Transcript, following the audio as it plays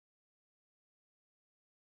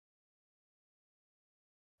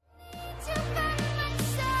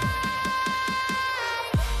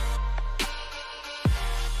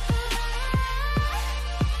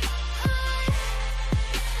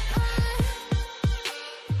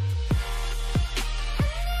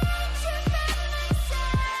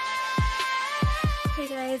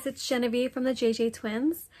guys, it's Genevieve from the JJ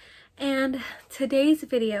Twins, and today's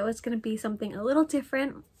video is going to be something a little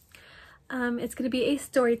different. It's going to be a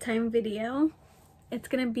story time video. It's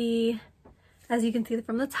going to be, as you can see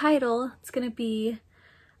from the title, it's going to be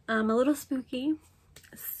a little spooky.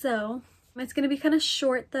 So it's going to be kind of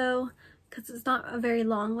short though, because it's not a very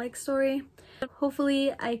long like story.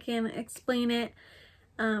 Hopefully I can explain it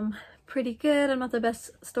pretty good. I'm not the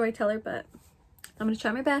best storyteller, but I'm going to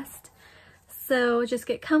try my best. So just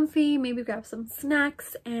get comfy, maybe grab some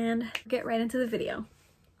snacks, and get right into the video.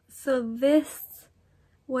 So this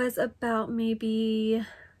was about maybe,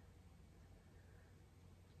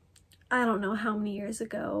 I don't know how many years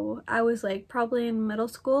ago. I was like probably in middle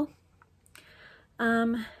school.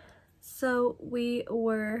 So we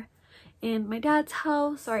were in my dad's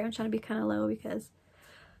house. Sorry, I'm trying to be kind of low because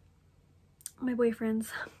my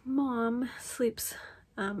boyfriend's mom sleeps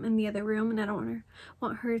in the other room, and I don't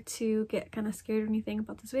want her to get kind of scared or anything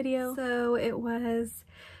about this video. So it was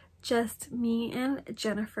just me and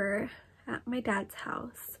Jennifer at my dad's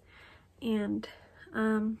house. And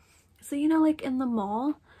so you know, like in the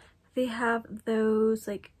mall they have those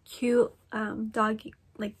like cute doggy,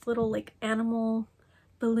 like little like animal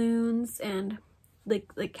balloons, and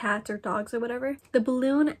like cats or dogs or whatever. The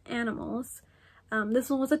balloon animals,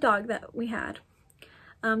 this one was a dog that we had.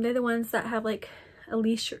 They're the ones that have like a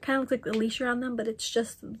leash, kind of looks like a leash around them, but it's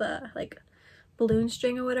just the like balloon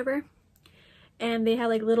string or whatever. And they have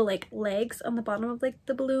like little like legs on the bottom of like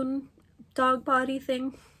the balloon dog body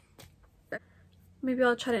thing. Maybe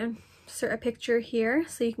I'll try to insert a picture here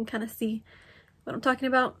so you can kind of see what I'm talking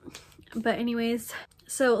about. But anyways,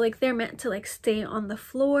 so like they're meant to like stay on the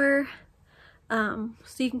floor. So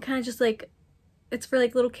you can kind of just like, it's for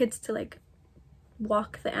like little kids to like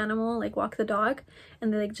walk the animal, like walk the dog,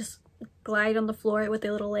 and they like just glide on the floor with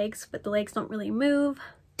their little legs, but the legs don't really move.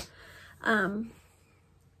 So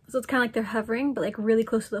it's kind of like they're hovering, but like really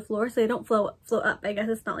close to the floor, so they don't float up. I guess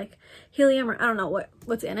it's not like helium, or I don't know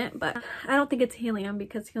what's in it, but I don't think it's helium,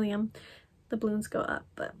 because helium, the balloons go up.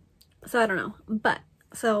 But so I don't know, but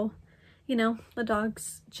so you know, the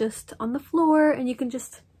dog's just on the floor, and you can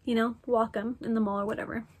just, you know, walk them in the mall or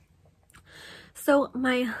whatever. So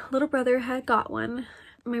my little brother had got one.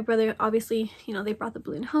 My brother, obviously, you know, they brought the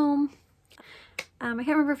balloon home. I can't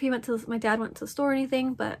remember if my dad went to the store or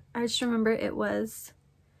anything, but I just remember it was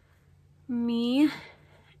me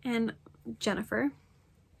and Jennifer.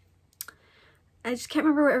 I just can't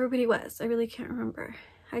remember where everybody was. I really can't remember.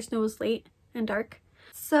 I just know it was late and dark.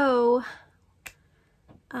 So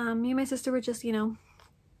me and my sister were just, you know,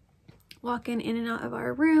 walking in and out of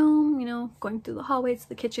our room, you know, going through the hallway to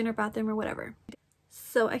the kitchen or bathroom or whatever.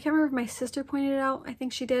 So I can't remember if my sister pointed it out. I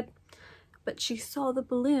think she did, but she saw the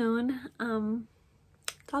balloon, the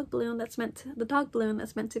dog balloon that's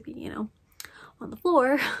meant to be, you know, on the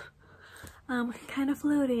floor, kind of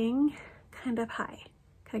floating, kind of high.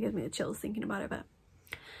 Kind of gives me the chills thinking about it, but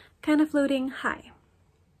kind of floating high.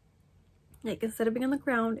 Like instead of being on the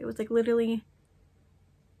ground, it was like literally,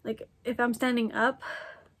 like if I'm standing up,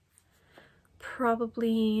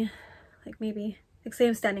 probably like maybe, like say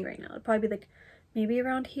I'm standing right now, it'd probably be like maybe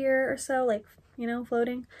around here or so, like, you know,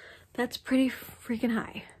 floating. That's pretty freaking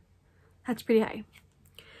high. That's pretty high.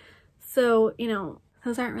 So, you know,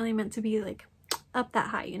 those aren't really meant to be like up that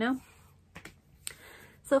high, you know?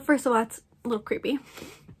 So first of all, it's a little creepy.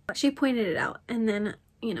 She pointed it out, and then,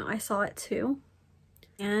 you know, I saw it too.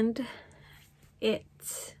 And it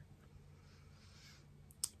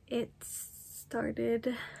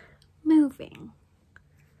started moving.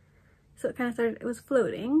 So it kind of started, it was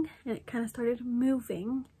floating, and it kind of started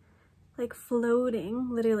moving, like floating,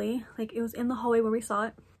 literally. Like it was in the hallway where we saw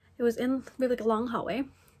it. It was in, we have like a long hallway,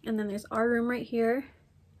 and then there's our room right here,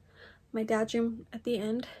 my dad's room at the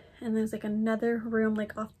end, and there's like another room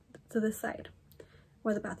like off to this side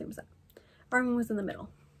where the bathroom was at. Our room was in the middle.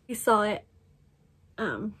 We saw it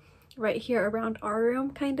right here around our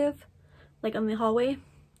room, kind of like on the hallway,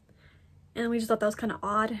 and we just thought that was kind of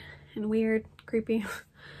odd and weird, creepy.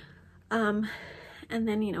 And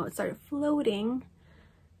then, you know, it started floating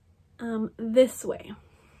this way,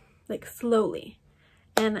 like slowly.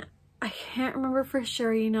 And I can't remember for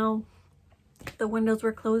sure, you know, if the windows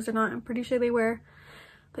were closed or not. I'm pretty sure they were.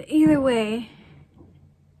 But either way,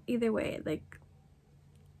 like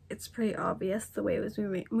it's pretty obvious the way it was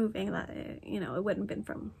moving that it, you know, it wouldn't have been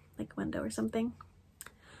from like window or something.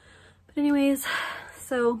 But anyways,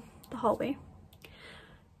 so the hallway,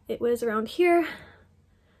 it was around here.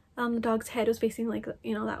 The dog's head was facing like,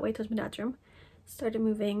 you know, that way towards my dad's room. Started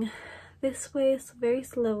moving this way, so very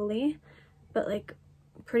slowly, but like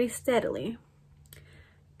pretty steadily.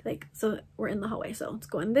 Like, so we're in the hallway, so it's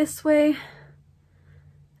going this way,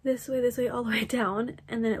 this way, all the way down,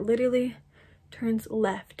 and then it literally turns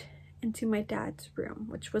left into my dad's room,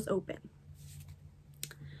 which was open.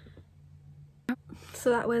 So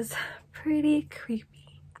that was pretty creepy.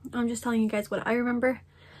 I'm just telling you guys what I remember.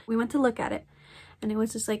 We went to look at it, and it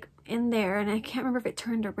was just like in there, and I can't remember if it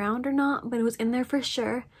turned around or not, but it was in there for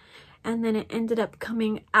sure. And then it ended up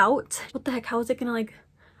coming out. What the heck, how was it gonna, like,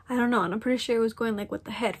 I don't know. And I'm pretty sure it was going like with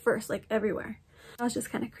the head first, like everywhere. That was just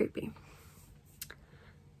kind of creepy.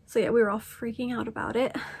 So yeah, we were all freaking out about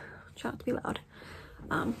it. Try not to be loud.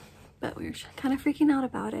 But we were kind of freaking out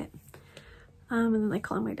about it. And then like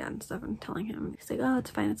calling my dad and stuff and telling him. He's like, oh, it's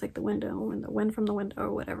fine. It's like the window and the wind from the window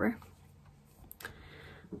or whatever.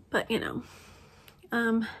 But you know,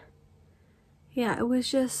 yeah, it was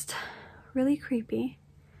just really creepy.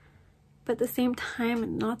 But at the same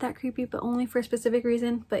time, not that creepy, but only for a specific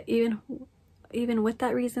reason. But even with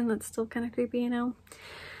that reason, that's still kind of creepy, you know?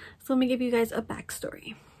 So let me give you guys a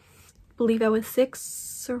backstory. I believe I was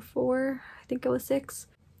 6 or 4. I think I was 6.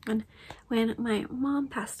 And when my mom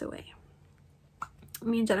passed away,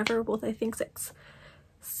 me and Jennifer were both, I think, 6.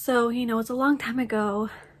 So, you know, it's a long time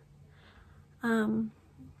ago. And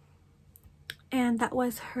that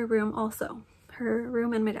was her room also. Her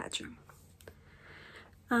room and my dad's room.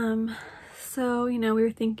 So, you know, we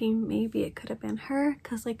were thinking maybe it could have been her,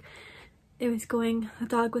 because like it was going, the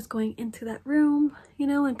dog was going into that room, you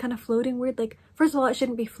know, and kind of floating weird. Like, first of all, it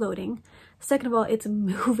shouldn't be floating. Second of all, it's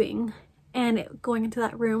moving and it going into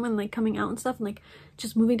that room and like coming out and stuff, and like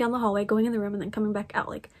just moving down the hallway, going in the room and then coming back out.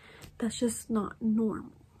 Like, that's just not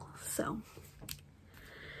normal. So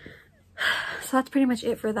that's pretty much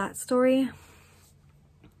it for that story.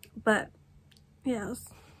 But yeah, it was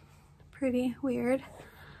pretty weird.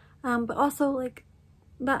 But also, like,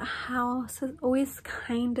 that house has always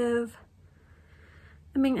kind of,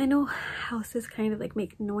 I mean, I know houses kind of like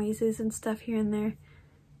make noises and stuff here and there,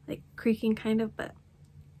 like creaking kind of, but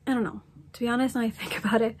I don't know. To be honest, when I think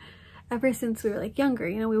about it, ever since we were like younger,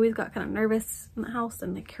 you know, we always got kind of nervous in the house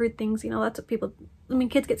and like heard things, you know. That's what people, I mean,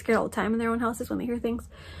 kids get scared all the time in their own houses when they hear things.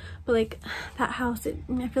 But like that house,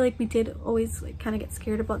 I feel like we did always like kind of get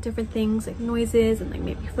scared about different things, like noises and like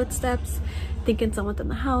maybe footsteps, thinking someone's in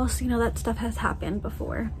the house, you know. That stuff has happened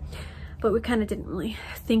before, but we kind of didn't really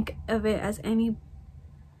think of it as we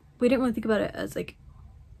didn't really think about it as like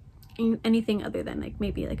anything other than like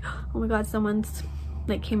maybe like, oh my god, someone's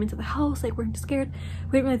like came into the house, like we're scared.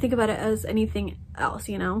 We didn't really think about it as anything else,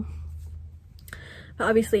 you know. But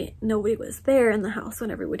obviously nobody was there in the house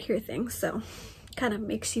whenever we would hear things, so kind of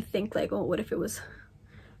makes you think like, oh, what if it was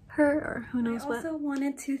her or who knows what. I also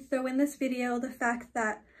wanted to throw in this video the fact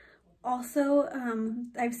that also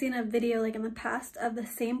I've seen a video like in the past of the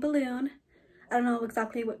same balloon. I don't know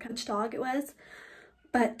exactly what kind of dog it was,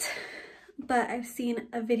 but I've seen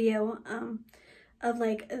a video of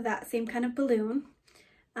like that same kind of balloon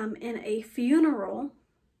in a funeral,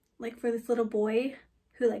 like for this little boy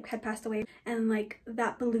who like had passed away, and like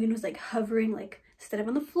that balloon was like hovering, like instead of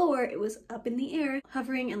on the floor, it was up in the air,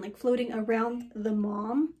 hovering and like floating around the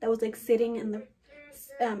mom that was like sitting in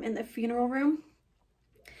the funeral room.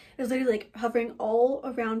 It was literally like hovering all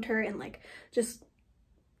around her and like just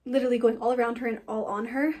literally going all around her and all on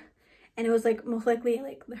her. And it was like most likely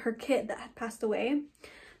like her kid that had passed away.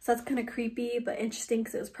 So that's kind of creepy but interesting,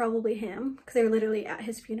 because it was probably him, because they were literally at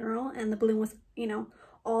his funeral and the balloon was, you know,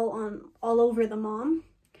 all over the mom.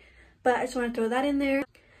 But I just want to throw that in there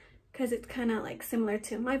because it's kind of like similar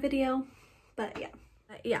to my video. But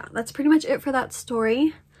yeah, that's pretty much it for that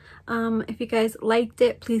story. If you guys liked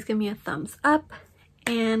it, please give me a thumbs up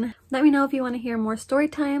and let me know if you want to hear more story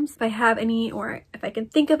times. If I have any, or if I can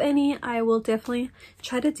think of any, I will definitely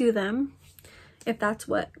try to do them if that's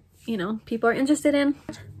what, you know, people are interested in.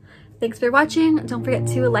 Thanks for watching. Don't forget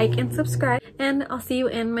to like and subscribe, and I'll see you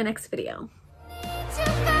in my next video.